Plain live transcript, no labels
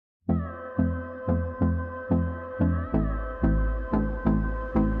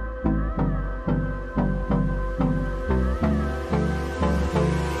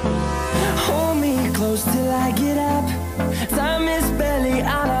close till I get up. Time is barely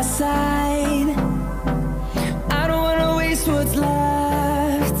on our side. I don't wanna waste what's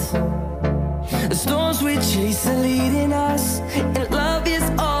left. The storms we chase are leading us, and love is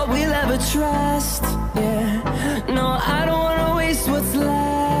all we'll ever trust. Yeah, no, I don't wanna waste what's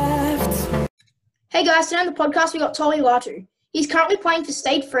left. Hey guys, today on the podcast we got Tolly Latu. He's currently playing for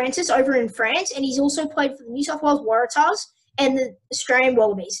Stade Francis over in France, and he's also played for the New South Wales Waratahs and the Australian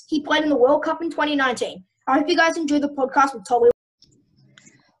Wallabies. He played in the World Cup in 2019. I hope you guys enjoy the podcast with Tolly.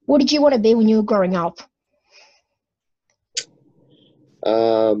 What did you want to be when you were growing up?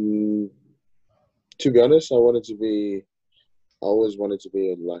 To be honest, I always wanted to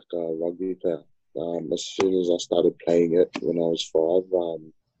be like a rugby player. As soon as I started playing it when I was 5,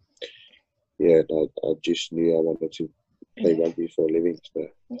 I just knew I wanted to play rugby for a living. So,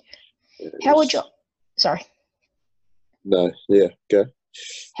 How would you... Sorry. No, yeah, go.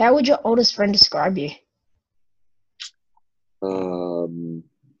 How would your oldest friend describe you?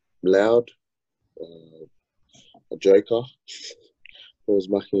 Loud, a joker, always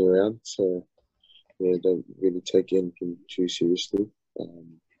mucking around. So, yeah, don't really take anything too seriously.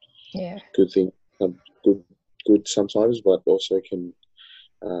 Good thing, good sometimes, but also can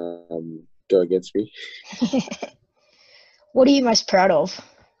go against me. What are you most proud of?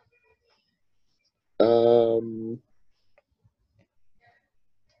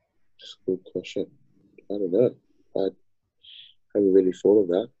 That's a good question. I don't know. I haven't really thought of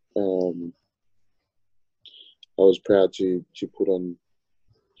that. I was proud to put on.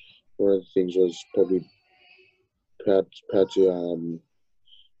 One of the things was probably proud to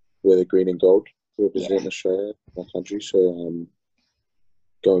wear the green and gold, represent Australia, my country. So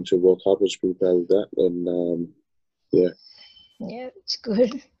going to World Cup, was pretty proud of that, and yeah. Yeah, it's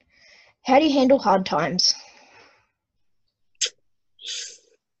good. How do you handle hard times?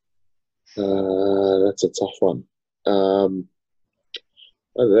 That's a tough one. I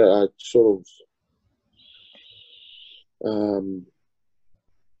don't know,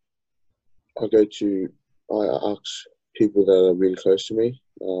 I ask people that are really close to me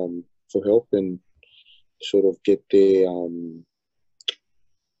for help, and sort of get their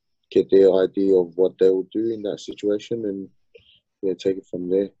idea of what they will do in that situation, and take it from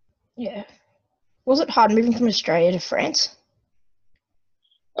there. Yeah. Was it hard moving from Australia to France?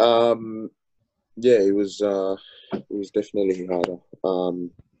 Yeah, it was definitely harder.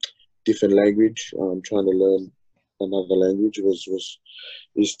 Different language. Trying to learn another language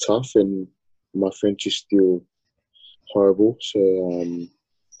is tough, and my French is still horrible. So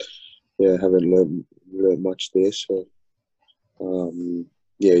haven't learned much there. So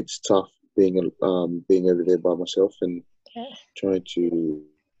it's tough being over there by myself and trying to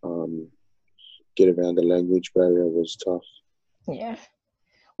get around the language barrier was tough. Yeah.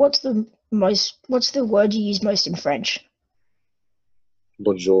 What's the word you use most in French?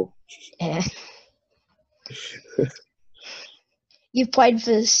 Bonjour. Yeah. You've played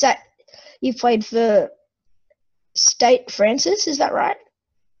for Stade Francis, is that right?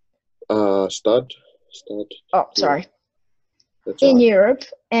 Stud. Oh, sorry. That's in right. Europe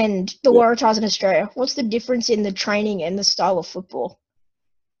and the Waratahs in Australia. What's the difference in the training and the style of football?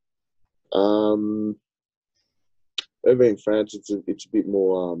 Over in France, it's a bit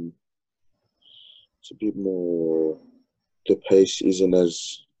more. The pace isn't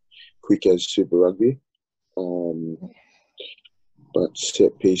as quick as Super Rugby, but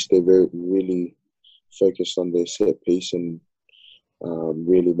set piece, they're really focused on their set piece and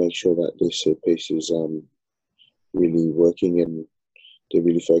really make sure that their set piece is really working, and they're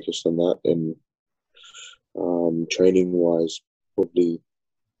really focused on that. And training wise, probably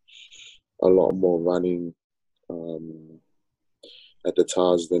a lot more running at the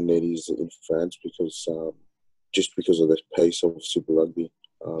TARS than it is in France, because just because of the pace of Super Rugby.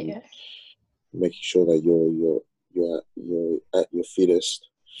 Making sure that you're at your fittest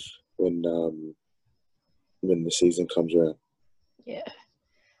when the season comes around. Yeah.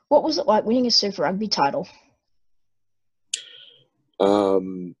 What was it like winning a Super Rugby title?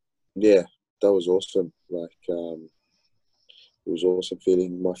 That was awesome. It was awesome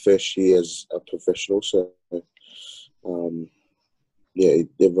feeling my first year as a professional. So,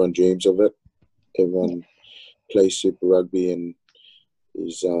 everyone dreams of it. Everyone plays Super Rugby, and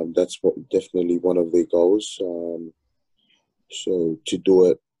that's definitely one of their goals. So to do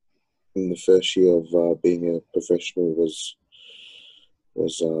it in the first year of being a professional was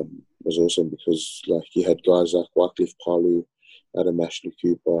awesome, because you had guys like Wycliffe Palu, Adam Ashley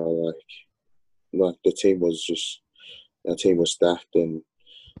Cooper, the team was our team was stacked, and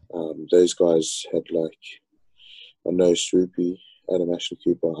those guys had I know Swoopy, Adam Ashley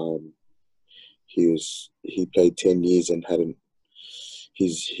Cooper. he played 10 years and hadn't.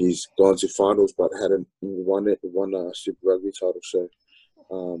 He's gone to finals but hadn't won a Super Rugby title. So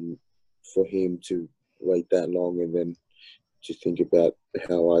for him to wait that long and then to think about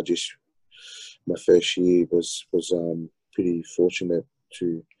how my first year was pretty fortunate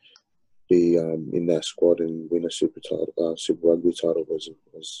to be in that squad and win a Super Rugby title was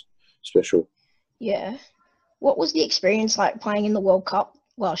special. Yeah. What was the experience like playing in the World Cup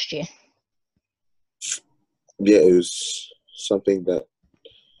last year? Yeah, it was something that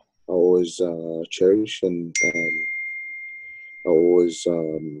I always cherish, and I always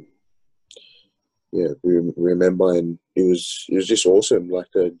remember, and it was just awesome.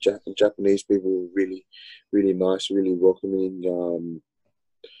 Like the Japanese people were really, really nice, really welcoming.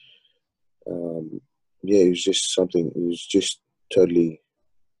 It was just something. It was just totally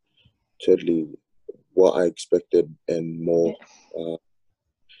what I expected and more. It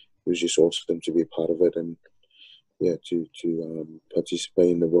was just awesome to be a part of it, and to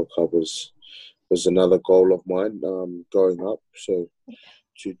participate in the World Cup was another goal of mine growing up. So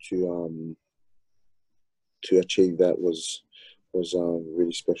to achieve that was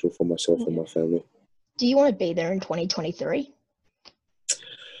really special for myself and my family. Do you want to be there in 2023?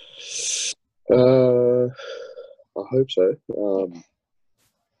 I hope so.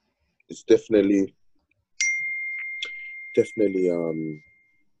 It's definitely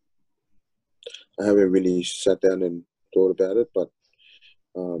I haven't really sat down and thought about it, but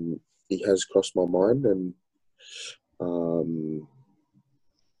it has crossed my mind, and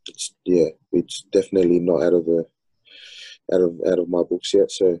it's definitely not out of my books yet.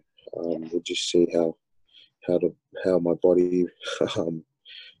 So we'll just see how my body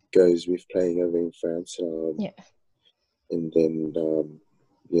goes with playing over in France. And then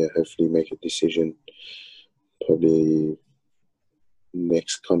hopefully make a decision probably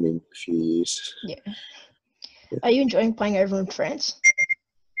next coming few years. Yeah. Are you enjoying playing over in France?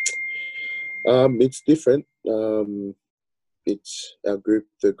 It's different. It's the group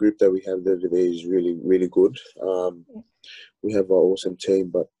that we have there today is really, really good. We have an awesome team,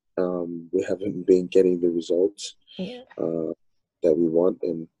 but we haven't been getting the results that we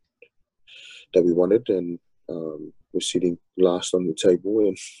wanted, and we're sitting last on the table,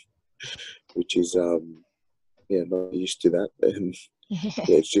 and which is not used to that, and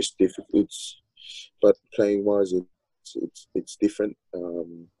it's just different. But playing wise, it's different.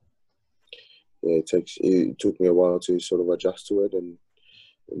 It took me a while to sort of adjust to it, and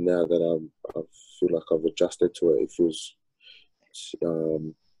now that I feel like I've adjusted to it,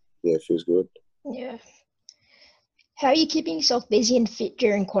 it feels good. Yeah. How are you keeping yourself busy and fit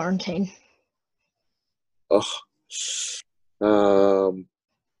during quarantine?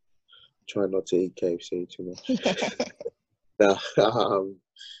 Try not to eat KFC too much.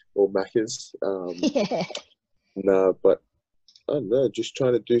 Or Macca's. No, but I don't know. Just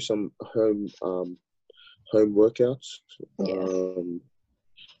trying to do some home workouts.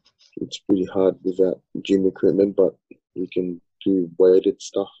 It's pretty hard without gym equipment, but we can do weighted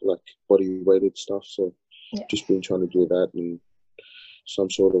stuff, like body weighted stuff. So just been trying to do that, and some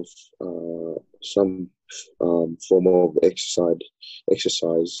sort of form of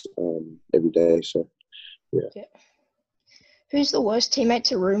exercise every day. So yeah. Who's the worst teammate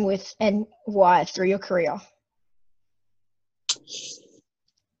to room with, and why through your career?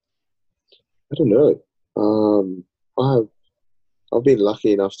 I don't know. I've been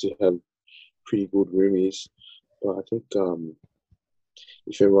lucky enough to have pretty good roomies, but I think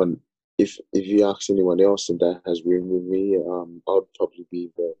if you ask anyone else that has roomed with me, I would probably be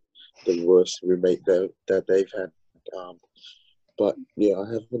the worst roommate that they've had. But yeah, I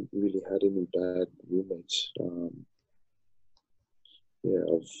haven't really had any bad roommates.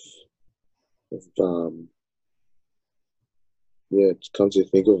 Come to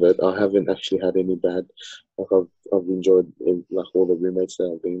think of it, I haven't actually had any bad. Like I've enjoyed like all the roommates that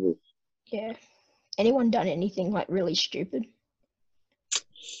I've been with. Yeah. Anyone done anything like really stupid?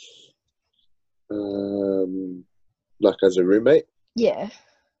 Like as a roommate? Yeah.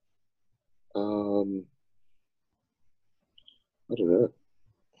 I don't know.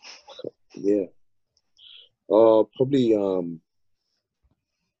 Yeah. Probably.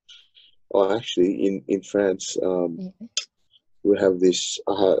 Actually, in France, we have this.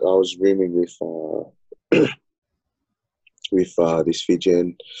 I was rooming with this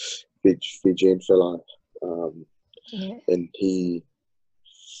Fijian fella, and he,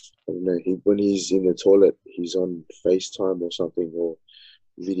 I don't know, when he's in the toilet, he's on FaceTime or something, or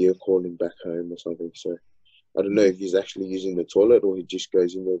video calling back home or something. So I don't know if he's actually using the toilet or he just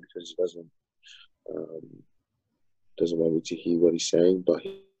goes in there because he doesn't want me to hear what he's saying. But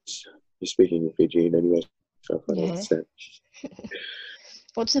You're speaking in Fijian anyway, so I can't understand.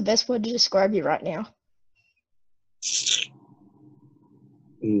 What's the best word to describe you right now?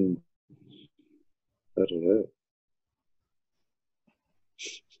 I don't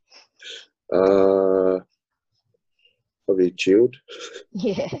know. Probably chilled.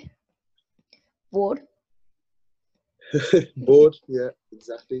 Yeah. Bored? Bored, yeah,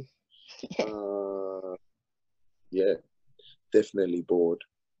 exactly. Yeah. Yeah, definitely bored.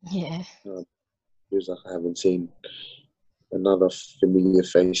 Yeah. Feels like I haven't seen another familiar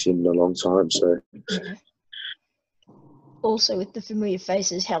face in a long time, so. Yeah. Also, with the familiar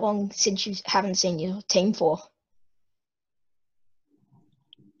faces, how long since you haven't seen your team for?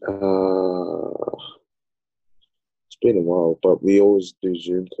 It's been a while, but we always do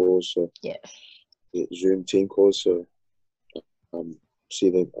Zoom calls, so Yeah. Zoom team calls, so see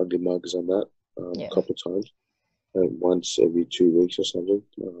the ugly mugs on that a couple of times, once every 2 weeks or something.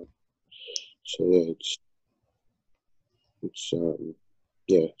 So yeah, it's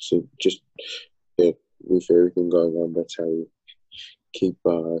So just with everything going on, that's how we keep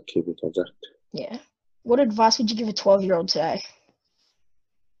in contact. Yeah. What advice would you give a 12-year-old today?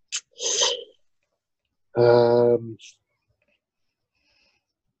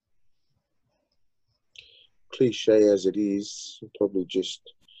 Cliche as it is, probably just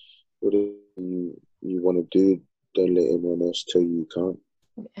whatever you want to do, don't let anyone else tell you can't.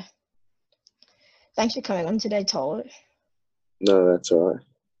 Yeah. Thanks for coming on today, Tolu. No, that's all right.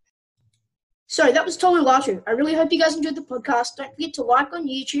 So that was Tolu Latu. I really hope you guys enjoyed the podcast. Don't forget to like on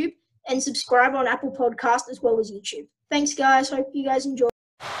YouTube and subscribe on Apple Podcast as well as YouTube. Thanks, guys. Hope you guys enjoy.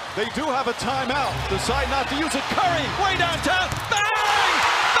 They do have a timeout. Decide not to use it. Curry, way downtown.